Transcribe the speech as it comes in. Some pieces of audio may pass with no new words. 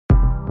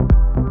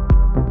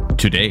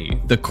Today,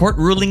 the court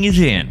ruling is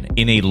in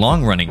a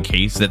long-running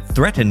case that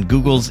threatened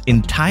Google's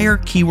entire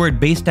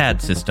keyword-based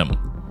ad system.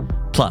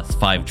 Plus,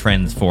 5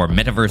 trends for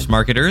metaverse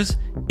marketers.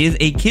 Is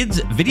a kids'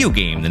 video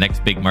game the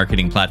next big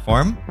marketing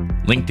platform?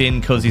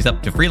 LinkedIn cozies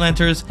up to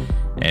freelancers.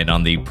 And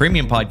on the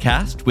premium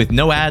podcast, with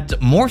no ads,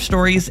 more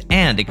stories,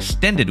 and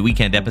extended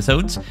weekend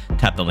episodes,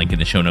 tap the link in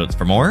the show notes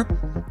for more.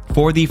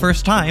 For the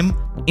first time,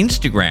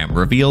 Instagram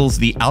reveals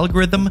the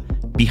algorithm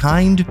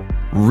behind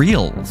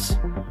Reels.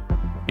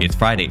 It's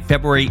Friday,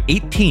 February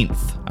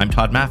 18th. I'm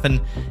Todd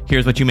Maffin.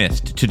 Here's what you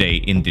missed today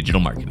in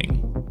digital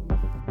marketing.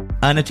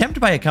 An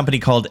attempt by a company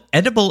called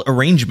Edible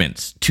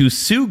Arrangements to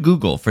sue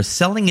Google for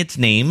selling its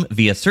name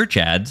via search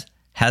ads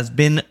has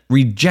been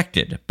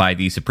rejected by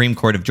the Supreme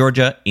Court of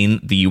Georgia in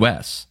the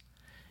US.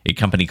 A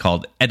company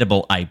called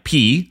Edible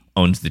IP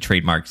owns the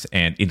trademarks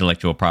and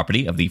intellectual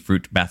property of the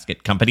Fruit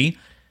Basket Company.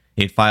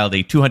 It filed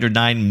a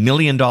 $209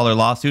 million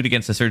lawsuit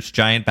against the search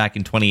giant back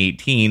in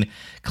 2018,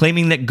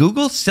 claiming that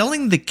Google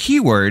selling the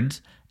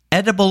keywords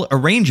edible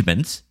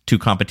arrangements to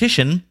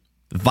competition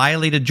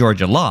violated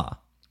Georgia law.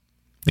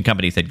 The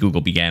company said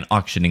Google began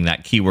auctioning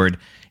that keyword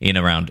in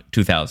around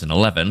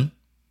 2011.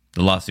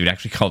 The lawsuit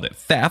actually called it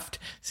theft,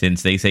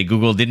 since they say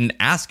Google didn't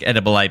ask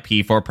Edible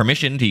IP for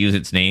permission to use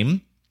its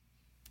name.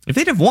 If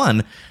they'd have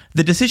won,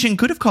 the decision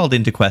could have called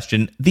into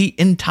question the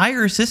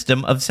entire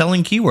system of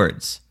selling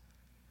keywords.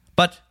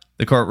 But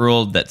the court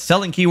ruled that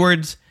selling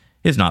keywords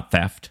is not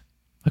theft.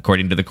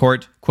 According to the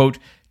court, quote,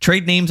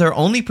 trade names are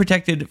only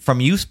protected from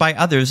use by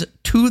others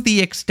to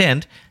the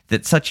extent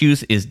that such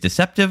use is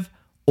deceptive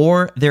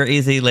or there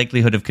is a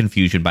likelihood of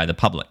confusion by the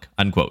public,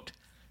 unquote.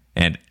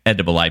 And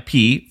Edible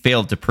IP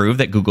failed to prove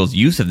that Google's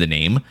use of the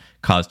name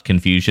caused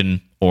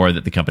confusion or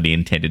that the company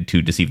intended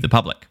to deceive the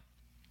public.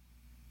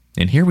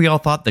 And here we all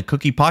thought the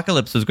cookie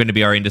apocalypse was going to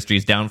be our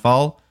industry's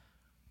downfall.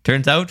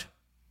 Turns out,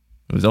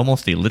 it was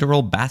almost a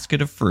literal basket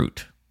of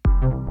fruit.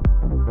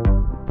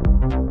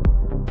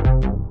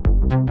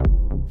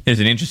 There's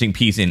an interesting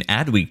piece in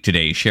Adweek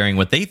today sharing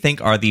what they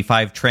think are the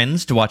 5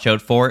 trends to watch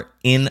out for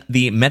in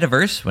the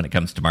metaverse when it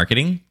comes to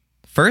marketing.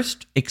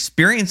 First,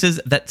 experiences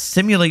that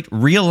simulate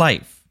real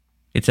life.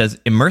 It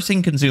says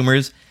immersing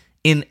consumers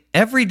in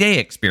everyday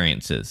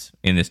experiences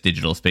in this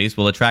digital space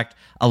will attract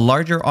a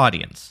larger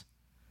audience.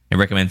 It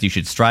recommends you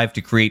should strive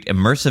to create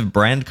immersive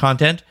brand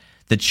content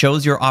that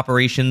shows your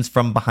operations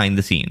from behind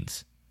the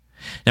scenes.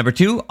 Number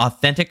 2,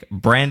 authentic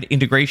brand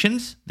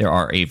integrations. There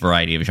are a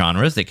variety of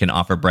genres that can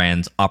offer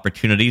brands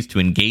opportunities to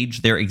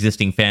engage their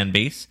existing fan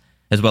base,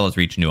 as well as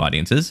reach new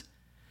audiences.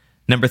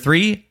 Number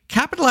 3,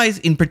 capitalize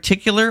in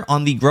particular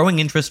on the growing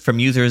interest from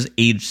users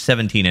aged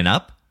 17 and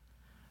up.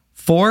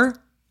 4,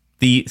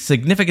 the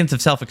significance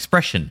of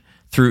self-expression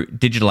through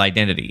digital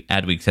identity.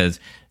 Adweek says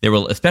there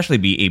will especially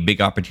be a big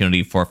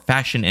opportunity for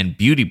fashion and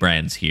beauty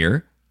brands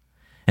here.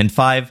 And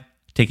 5,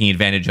 taking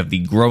advantage of the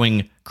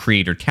growing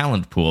creator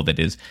talent pool that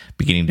is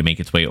beginning to make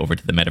its way over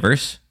to the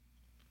metaverse.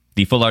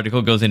 The full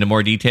article goes into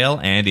more detail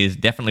and is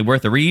definitely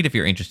worth a read if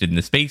you're interested in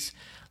the space.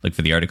 Look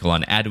for the article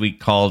on Adweek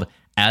called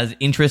As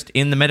Interest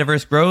in the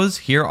Metaverse Grows,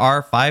 Here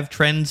Are 5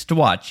 Trends to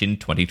Watch in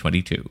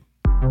 2022.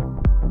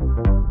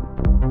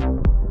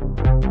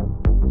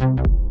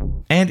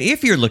 And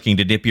if you're looking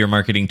to dip your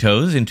marketing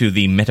toes into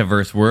the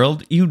metaverse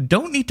world, you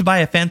don't need to buy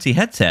a fancy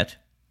headset.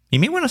 You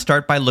may want to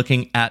start by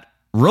looking at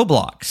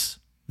Roblox,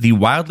 the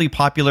wildly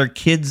popular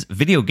kids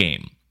video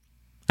game.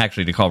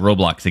 Actually, to call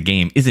Roblox a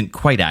game isn't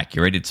quite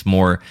accurate. It's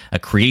more a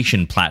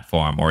creation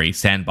platform or a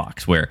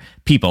sandbox where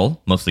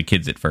people, mostly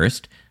kids at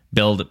first,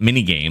 build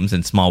mini games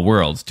and small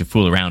worlds to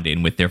fool around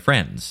in with their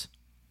friends.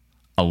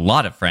 A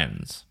lot of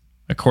friends.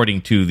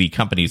 According to the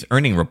company's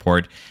earning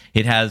report,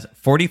 it has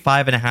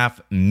 45.5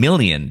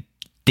 million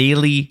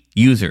daily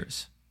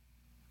users,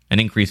 an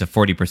increase of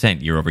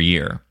 40% year over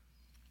year.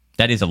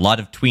 That is a lot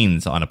of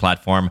tweens on a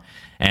platform,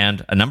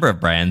 and a number of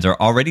brands are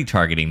already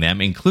targeting them,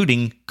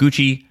 including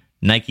Gucci,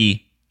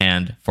 Nike,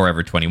 and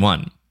Forever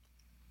 21.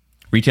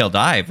 Retail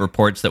Dive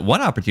reports that one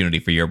opportunity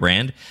for your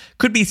brand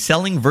could be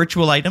selling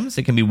virtual items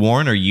that can be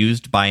worn or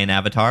used by an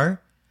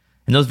avatar.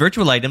 And those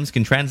virtual items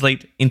can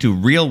translate into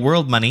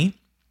real-world money.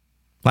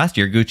 Last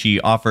year, Gucci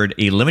offered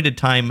a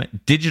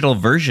limited-time digital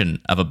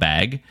version of a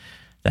bag.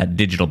 That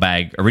digital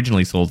bag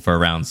originally sold for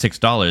around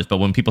 $6, but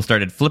when people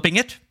started flipping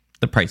it,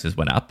 the prices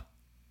went up.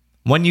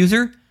 One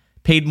user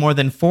paid more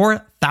than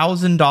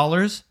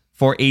 $4,000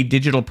 for a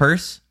digital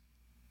purse.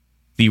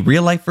 The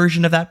real-life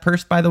version of that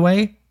purse, by the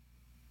way,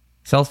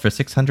 sells for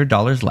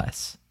 $600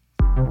 less.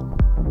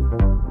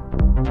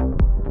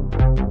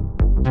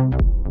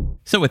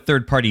 So with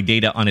third-party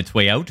data on its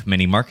way out,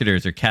 many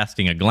marketers are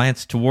casting a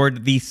glance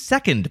toward the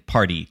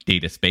second-party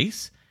data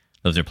space.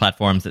 Those are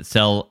platforms that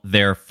sell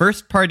their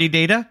first-party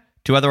data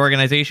to other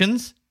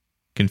organizations.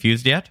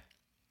 Confused yet?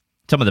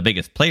 Some of the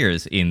biggest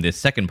players in this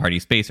second-party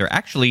space are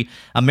actually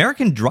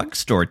American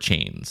drugstore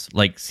chains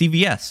like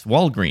CVS,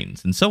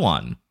 Walgreens, and so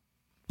on.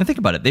 And think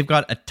about it. They've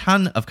got a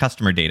ton of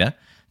customer data,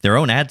 their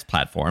own ads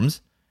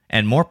platforms,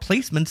 and more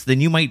placements than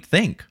you might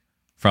think,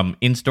 from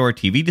in-store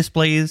TV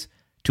displays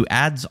to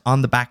ads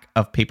on the back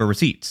of paper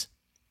receipts.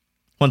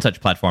 One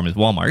such platform is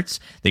Walmart's.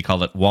 They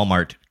call it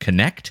Walmart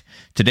Connect.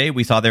 Today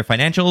we saw their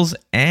financials,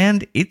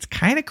 and it's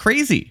kind of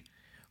crazy.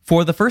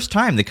 For the first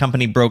time, the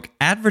company broke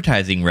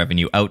advertising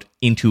revenue out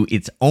into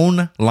its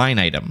own line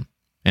item.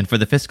 And for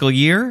the fiscal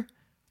year,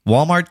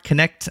 Walmart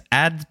Connect's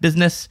ads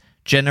business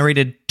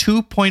generated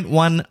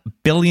 $2.1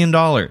 billion.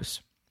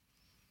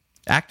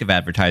 Active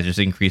advertisers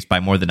increased by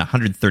more than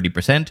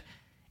 130%.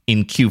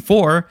 In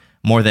Q4,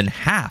 more than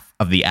half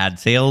of the ad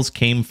sales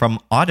came from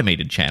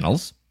automated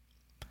channels.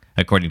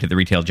 According to the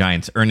retail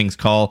giant's earnings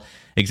call,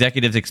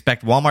 executives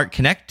expect Walmart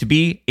Connect to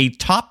be a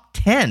top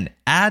 10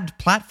 ad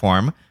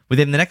platform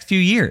within the next few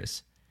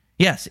years.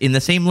 Yes, in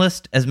the same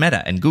list as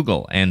Meta and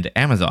Google and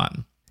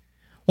Amazon.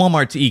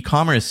 Walmart's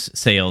e-commerce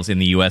sales in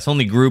the US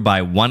only grew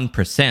by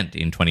 1%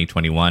 in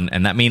 2021,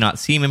 and that may not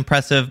seem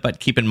impressive, but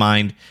keep in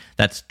mind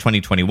that's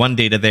 2021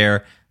 data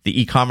there.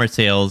 The e-commerce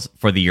sales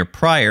for the year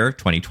prior,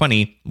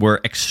 2020,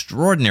 were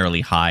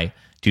extraordinarily high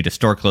due to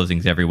store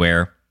closings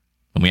everywhere.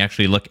 When we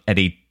actually look at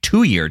a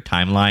 2-year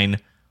timeline,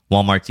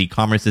 Walmart's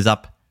e-commerce is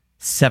up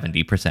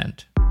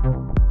 70%.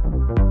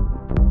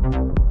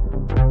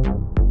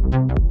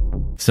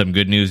 Some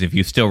good news if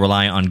you still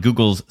rely on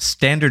Google's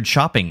standard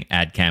shopping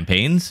ad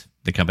campaigns.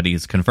 The company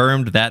has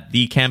confirmed that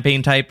the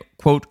campaign type,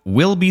 quote,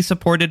 will be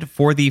supported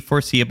for the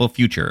foreseeable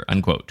future,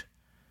 unquote.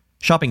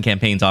 Shopping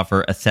campaigns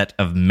offer a set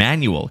of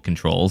manual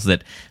controls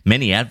that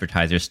many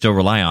advertisers still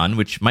rely on,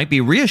 which might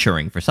be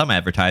reassuring for some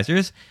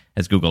advertisers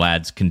as Google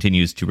Ads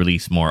continues to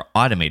release more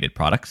automated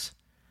products.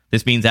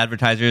 This means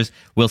advertisers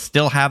will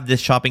still have this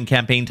shopping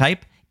campaign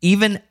type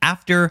even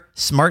after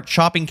smart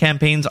shopping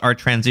campaigns are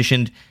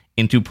transitioned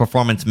into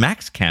Performance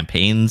Max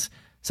campaigns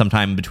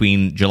sometime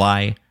between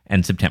July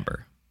and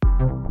September.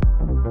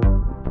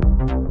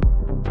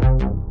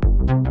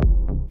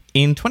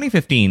 In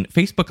 2015,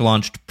 Facebook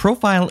launched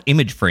Profile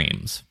Image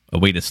Frames, a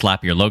way to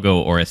slap your logo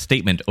or a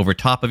statement over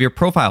top of your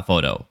profile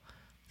photo.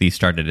 These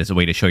started as a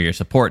way to show your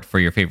support for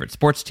your favorite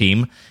sports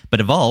team, but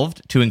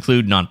evolved to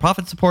include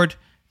nonprofit support,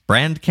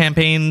 brand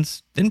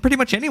campaigns, and pretty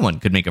much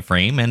anyone could make a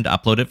frame and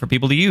upload it for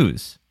people to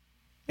use.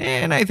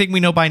 And I think we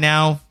know by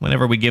now,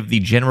 whenever we give the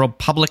general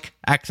public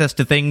access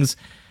to things,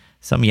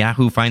 some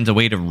Yahoo finds a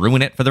way to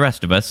ruin it for the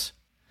rest of us.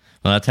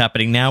 Well, that's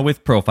happening now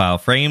with profile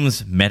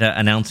frames. Meta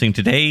announcing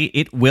today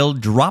it will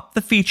drop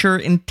the feature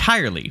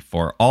entirely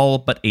for all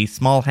but a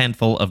small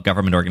handful of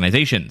government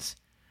organizations.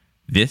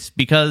 This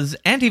because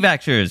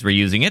anti-vaxxers were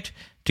using it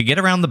to get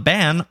around the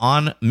ban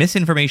on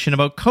misinformation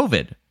about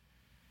COVID.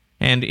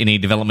 And in a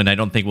development I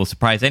don't think will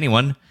surprise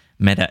anyone,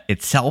 Meta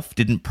itself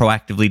didn't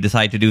proactively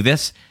decide to do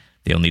this.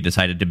 They only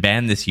decided to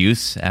ban this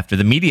use after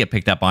the media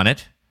picked up on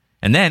it,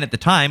 and then at the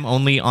time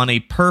only on a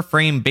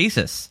per-frame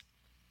basis.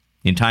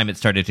 In time, it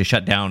started to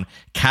shut down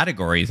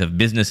categories of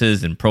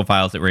businesses and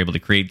profiles that were able to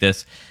create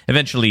this,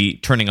 eventually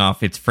turning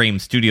off its Frame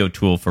Studio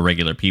tool for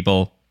regular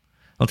people.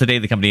 Well, today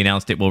the company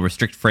announced it will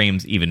restrict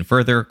frames even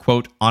further.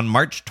 Quote, on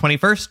March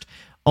 21st,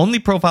 only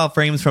profile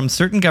frames from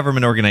certain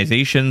government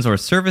organizations or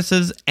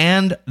services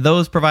and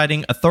those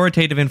providing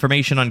authoritative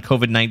information on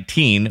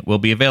COVID-19 will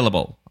be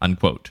available,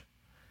 unquote.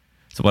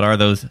 So what are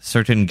those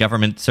certain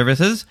government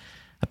services?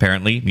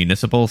 Apparently,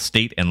 municipal,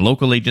 state, and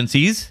local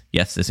agencies.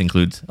 Yes, this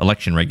includes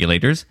election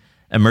regulators,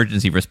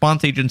 emergency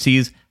response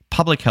agencies,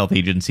 public health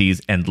agencies,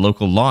 and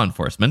local law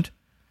enforcement.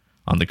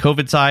 On the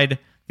COVID side,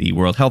 the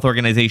World Health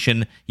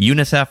Organization,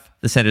 UNICEF,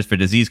 the Centers for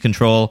Disease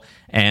Control,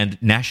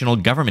 and national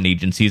government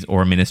agencies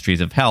or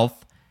ministries of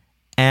health.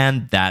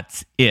 And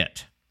that's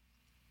it.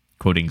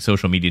 Quoting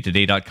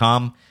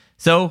socialmediatoday.com,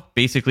 so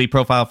basically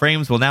profile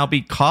frames will now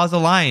be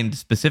cause-aligned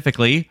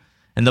specifically,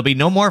 and there'll be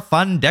no more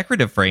fun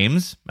decorative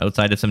frames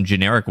outside of some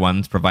generic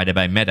ones provided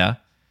by Meta,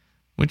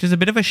 which is a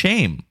bit of a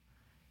shame.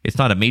 It's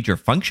not a major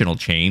functional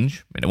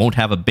change, and it won't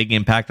have a big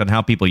impact on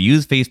how people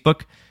use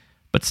Facebook,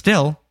 but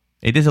still,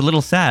 it is a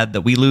little sad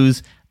that we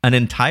lose an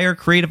entire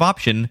creative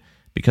option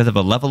because of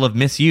a level of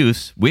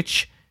misuse,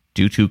 which,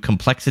 due to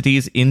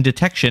complexities in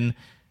detection,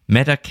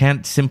 Meta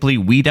can't simply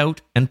weed out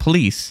and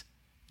police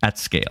at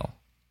scale.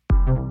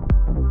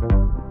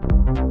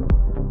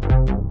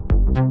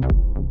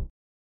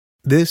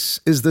 This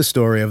is the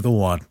story of the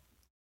one.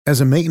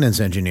 As a maintenance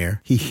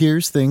engineer, he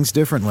hears things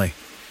differently.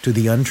 To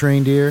the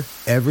untrained ear,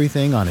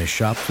 everything on his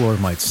shop floor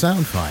might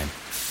sound fine,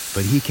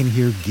 but he can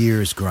hear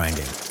gears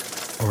grinding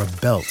or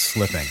a belt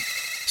slipping.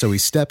 So he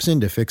steps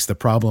in to fix the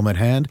problem at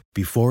hand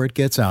before it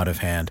gets out of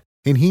hand.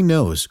 And he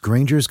knows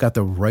Grainger's got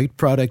the right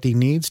product he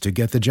needs to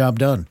get the job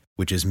done,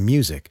 which is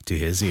music to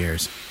his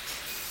ears.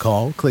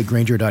 Call, click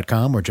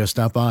Grainger.com, or just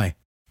stop by.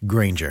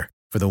 Grainger,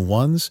 for the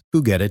ones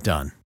who get it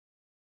done.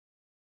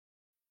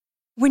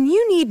 When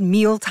you need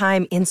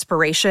mealtime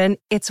inspiration,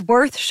 it's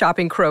worth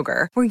shopping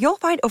Kroger, where you'll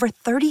find over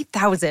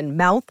 30,000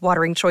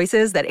 mouth-watering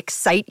choices that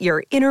excite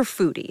your inner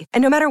foodie.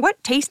 And no matter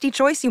what tasty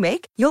choice you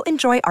make, you'll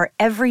enjoy our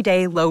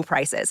everyday low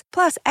prices,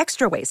 plus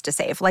extra ways to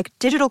save, like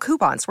digital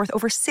coupons worth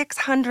over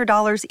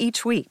 $600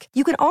 each week.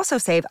 You can also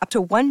save up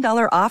to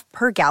 $1 off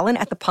per gallon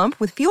at the pump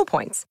with fuel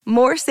points.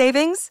 More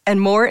savings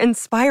and more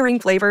inspiring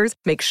flavors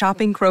make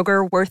shopping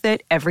Kroger worth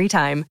it every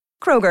time.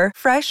 Kroger,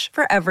 fresh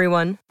for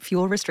everyone.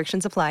 Fuel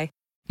restrictions apply.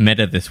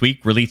 Meta this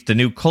week released a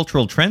new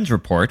cultural trends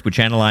report which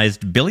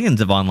analyzed billions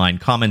of online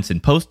comments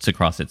and posts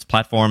across its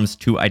platforms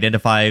to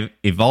identify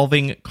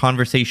evolving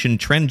conversation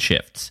trend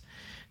shifts.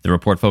 The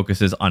report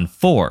focuses on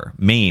 4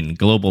 main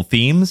global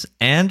themes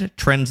and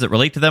trends that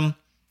relate to them.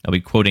 I'll be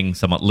quoting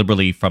somewhat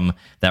liberally from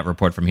that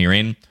report from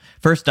herein.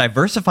 First,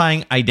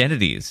 diversifying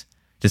identities.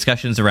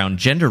 Discussions around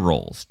gender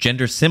roles,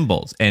 gender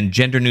symbols, and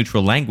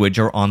gender-neutral language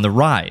are on the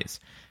rise,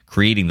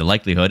 creating the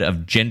likelihood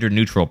of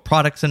gender-neutral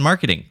products and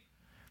marketing.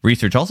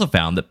 Research also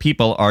found that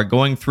people are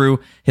going through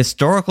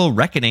historical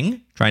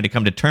reckoning, trying to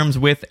come to terms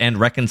with and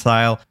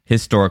reconcile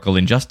historical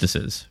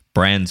injustices.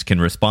 Brands can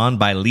respond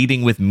by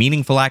leading with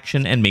meaningful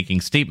action and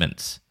making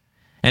statements.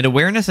 And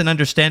awareness and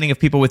understanding of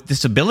people with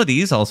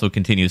disabilities also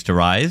continues to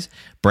rise.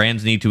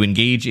 Brands need to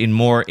engage in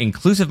more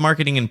inclusive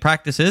marketing and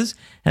practices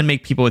and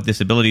make people with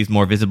disabilities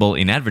more visible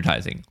in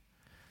advertising.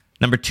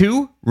 Number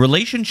 2,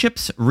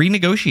 relationships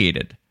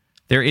renegotiated.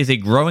 There is a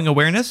growing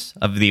awareness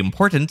of the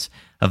importance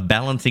of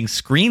balancing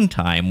screen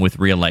time with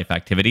real-life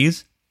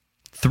activities.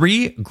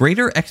 3,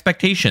 greater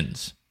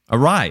expectations. A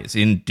rise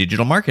in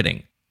digital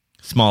marketing.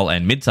 Small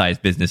and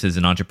mid-sized businesses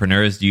and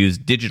entrepreneurs use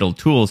digital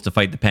tools to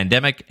fight the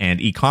pandemic, and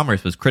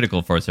e-commerce was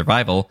critical for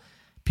survival.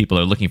 People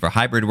are looking for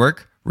hybrid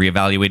work,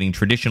 reevaluating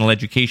traditional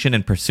education,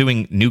 and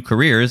pursuing new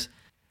careers.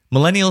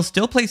 Millennials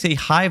still place a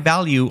high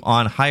value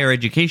on higher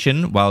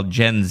education, while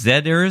Gen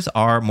Zers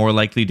are more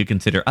likely to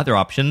consider other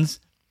options.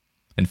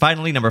 And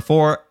finally, number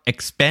 4,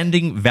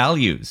 expanding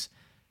values.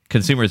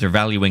 Consumers are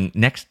valuing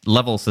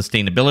next-level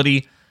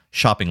sustainability,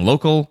 shopping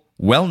local,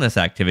 wellness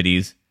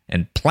activities,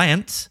 and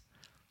plants.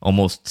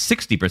 Almost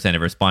 60%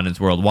 of respondents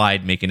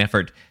worldwide make an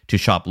effort to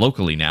shop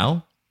locally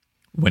now.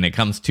 When it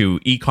comes to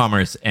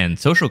e-commerce and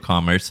social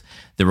commerce,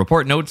 the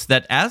report notes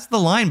that as the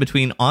line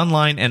between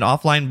online and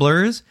offline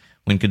blurs,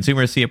 when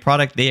consumers see a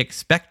product, they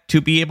expect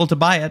to be able to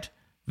buy it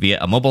via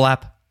a mobile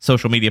app,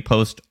 social media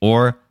post,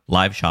 or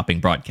live shopping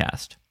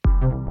broadcast.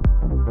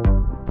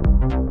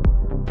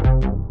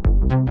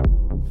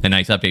 A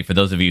nice update for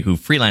those of you who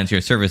freelance your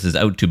services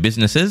out to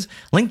businesses.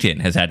 LinkedIn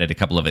has added a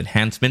couple of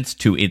enhancements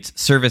to its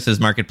services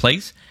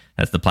marketplace.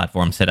 That's the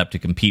platform set up to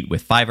compete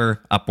with Fiverr,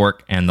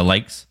 Upwork, and the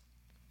likes.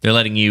 They're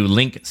letting you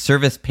link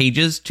service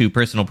pages to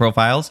personal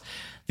profiles.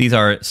 These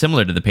are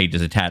similar to the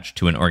pages attached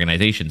to an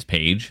organization's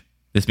page.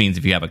 This means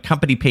if you have a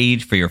company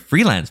page for your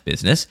freelance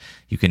business,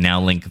 you can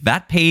now link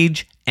that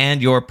page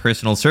and your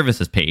personal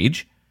services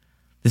page.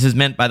 This is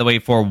meant, by the way,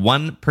 for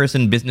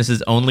one-person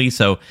businesses only,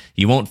 so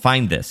you won't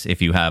find this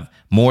if you have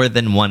more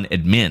than one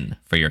admin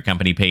for your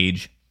company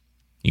page.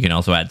 You can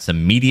also add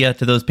some media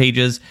to those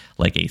pages,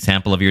 like a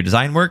sample of your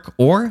design work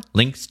or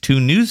links to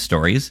news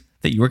stories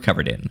that you were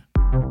covered in.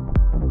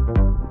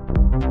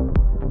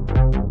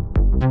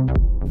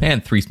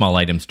 And 3 small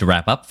items to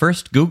wrap up.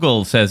 First,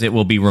 Google says it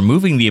will be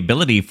removing the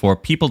ability for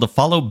people to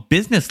follow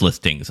business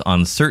listings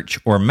on search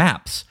or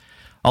maps.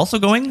 Also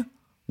going,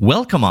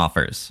 welcome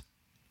offers.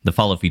 The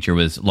follow feature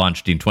was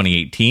launched in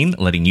 2018,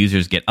 letting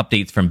users get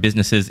updates from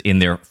businesses in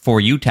their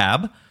For You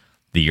tab.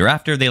 The year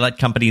after, they let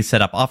companies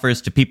set up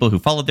offers to people who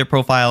followed their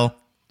profile.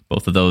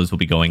 Both of those will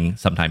be going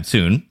sometime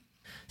soon.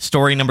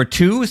 Story number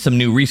 2, some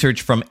new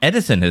research from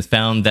Edison has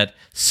found that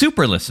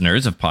super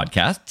listeners of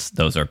podcasts,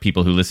 those are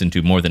people who listen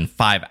to more than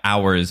 5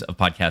 hours of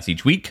podcasts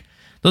each week,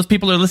 those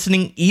people are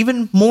listening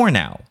even more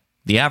now.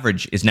 The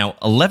average is now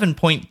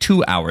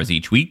 11.2 hours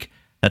each week.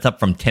 That's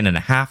up from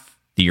 10.5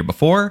 the year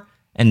before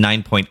and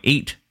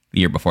 9.8 the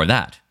year before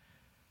that.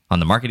 On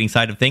the marketing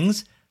side of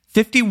things,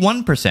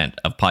 51%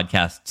 of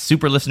podcast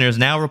super listeners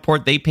now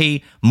report they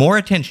pay more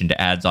attention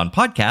to ads on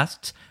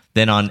podcasts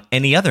than on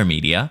any other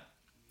media.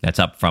 That's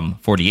up from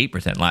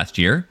 48% last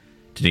year.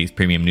 Today's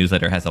premium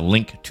newsletter has a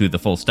link to the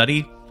full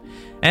study.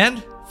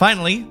 And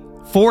finally,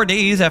 4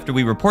 days after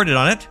we reported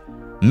on it,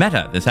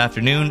 Meta this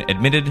afternoon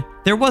admitted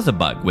there was a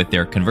bug with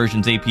their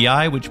Conversions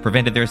API which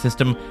prevented their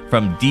system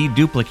from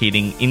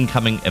deduplicating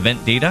incoming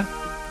event data.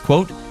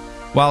 Quote,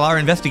 "While our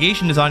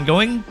investigation is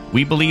ongoing,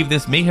 we believe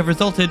this may have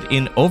resulted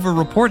in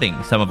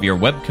over-reporting some of your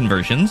web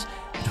conversions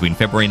between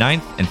February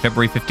 9th and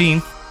February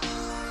 15th.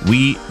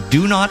 We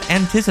do not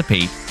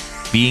anticipate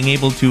being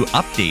able to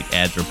update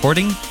ads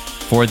reporting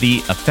for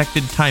the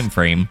affected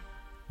timeframe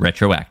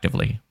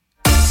retroactively."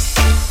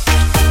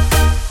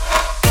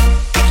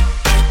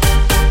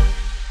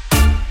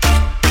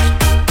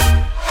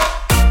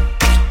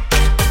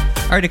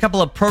 All right, a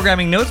couple of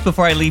programming notes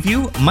before I leave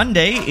you.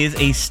 Monday is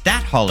a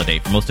stat holiday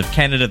for most of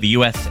Canada, the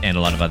US, and a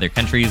lot of other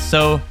countries,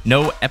 so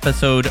no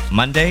episode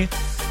Monday.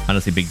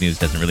 Honestly, big news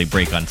doesn't really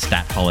break on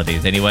stat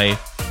holidays anyway.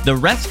 The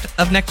rest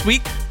of next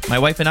week, my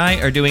wife and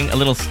I are doing a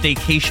little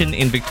staycation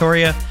in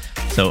Victoria,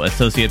 so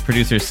associate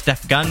producer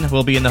Steph Gunn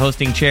will be in the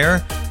hosting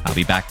chair. I'll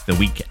be back the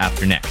week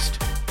after next.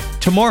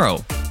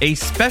 Tomorrow, a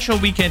special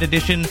weekend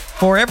edition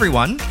for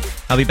everyone.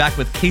 I'll be back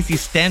with Casey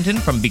Stanton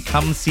from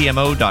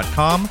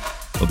BecomeCMO.com.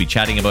 We'll be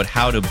chatting about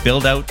how to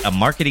build out a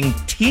marketing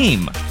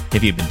team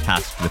if you've been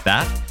tasked with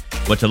that,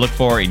 what to look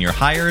for in your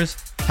hires,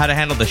 how to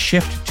handle the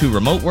shift to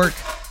remote work,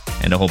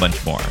 and a whole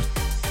bunch more.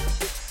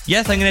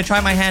 Yes, I'm going to try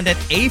my hand at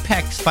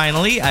Apex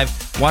finally.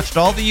 I've watched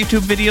all the YouTube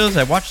videos.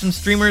 I've watched some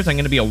streamers. I'm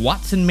going to be a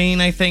Watson main,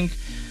 I think.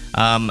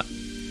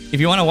 If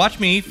you want to watch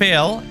me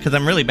fail, because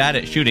I'm really bad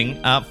at shooting,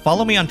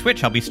 follow me on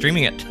Twitch. I'll be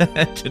streaming it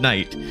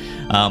tonight.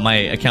 My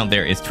account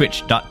there is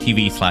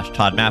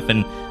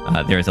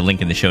twitch.tv/ToddMaffin. There is a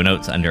link in the show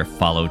notes under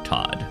Follow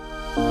Todd.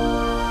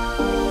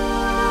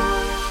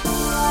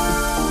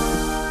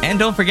 And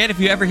don't forget, if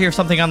you ever hear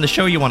something on the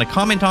show you want to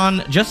comment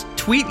on, just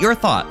tweet your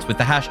thoughts with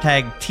the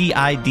hashtag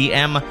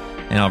TIDM,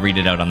 and I'll read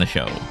it out on the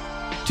show.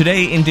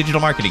 Today in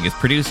Digital Marketing is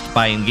produced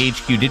by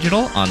EngageQ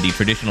Digital on the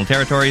traditional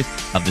territories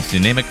of the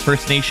Tsunamic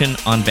First Nation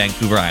on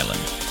Vancouver Island.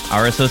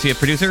 Our associate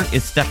producer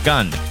is Steph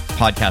Gunn.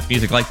 Podcast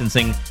music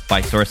licensing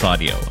by Source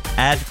Audio.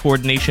 Ad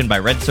coordination by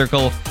Red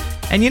Circle.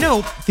 And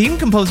theme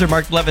composer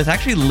Mark Levis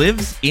actually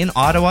lives in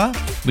Ottawa,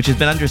 which has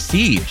been under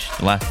siege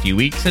the last few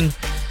weeks, and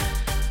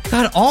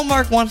God, all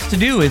Mark wants to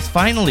do is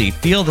finally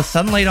feel the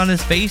sunlight on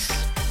his face,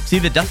 see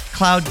the dust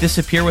cloud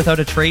disappear without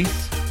a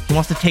trace. He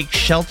wants to take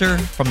shelter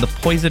from the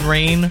poison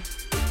rain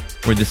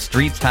where the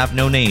streets have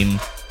no name.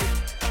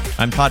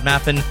 I'm Todd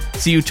Maffin.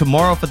 See you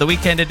tomorrow for the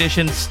weekend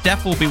edition.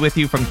 Steph will be with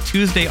you from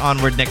Tuesday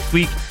onward next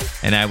week,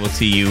 and I will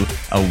see you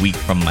a week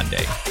from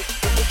Monday.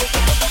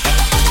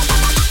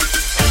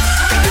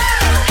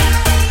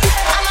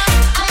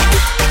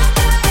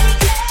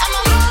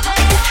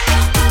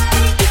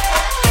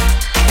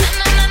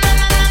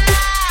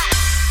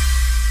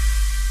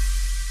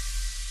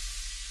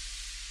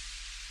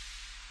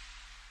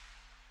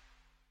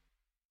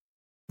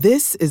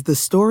 This is the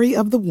story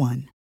of the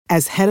one.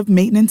 As head of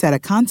maintenance at a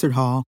concert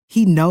hall,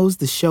 he knows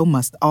the show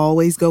must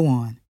always go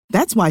on.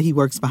 That's why he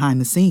works behind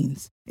the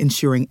scenes,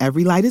 ensuring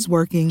every light is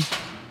working,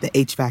 the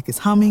HVAC is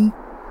humming,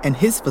 and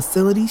his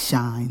facility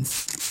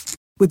shines.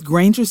 With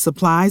Grainger's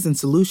supplies and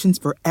solutions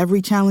for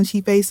every challenge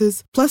he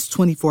faces, plus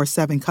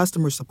 24/7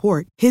 customer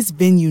support, his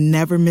venue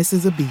never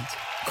misses a beat.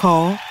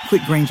 Call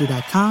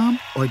quickgrainger.com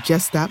or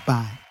just stop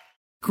by.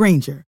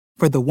 Grainger,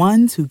 for the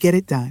ones who get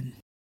it done.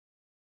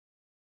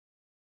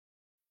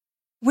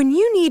 When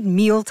you need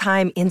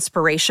mealtime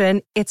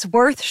inspiration, it's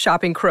worth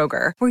shopping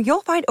Kroger, where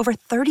you'll find over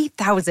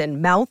 30,000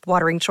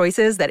 mouth-watering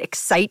choices that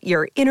excite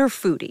your inner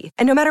foodie.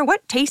 And no matter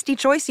what tasty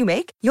choice you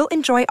make, you'll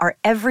enjoy our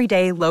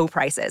everyday low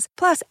prices,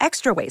 plus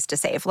extra ways to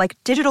save, like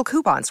digital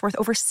coupons worth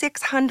over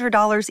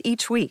 $600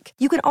 each week.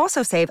 You can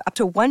also save up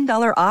to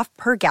 $1 off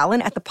per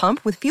gallon at the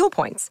pump with fuel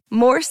points.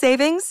 More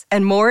savings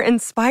and more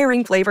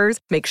inspiring flavors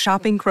make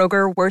shopping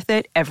Kroger worth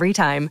it every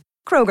time.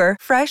 Kroger,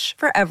 fresh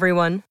for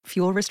everyone.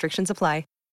 Fuel restrictions apply.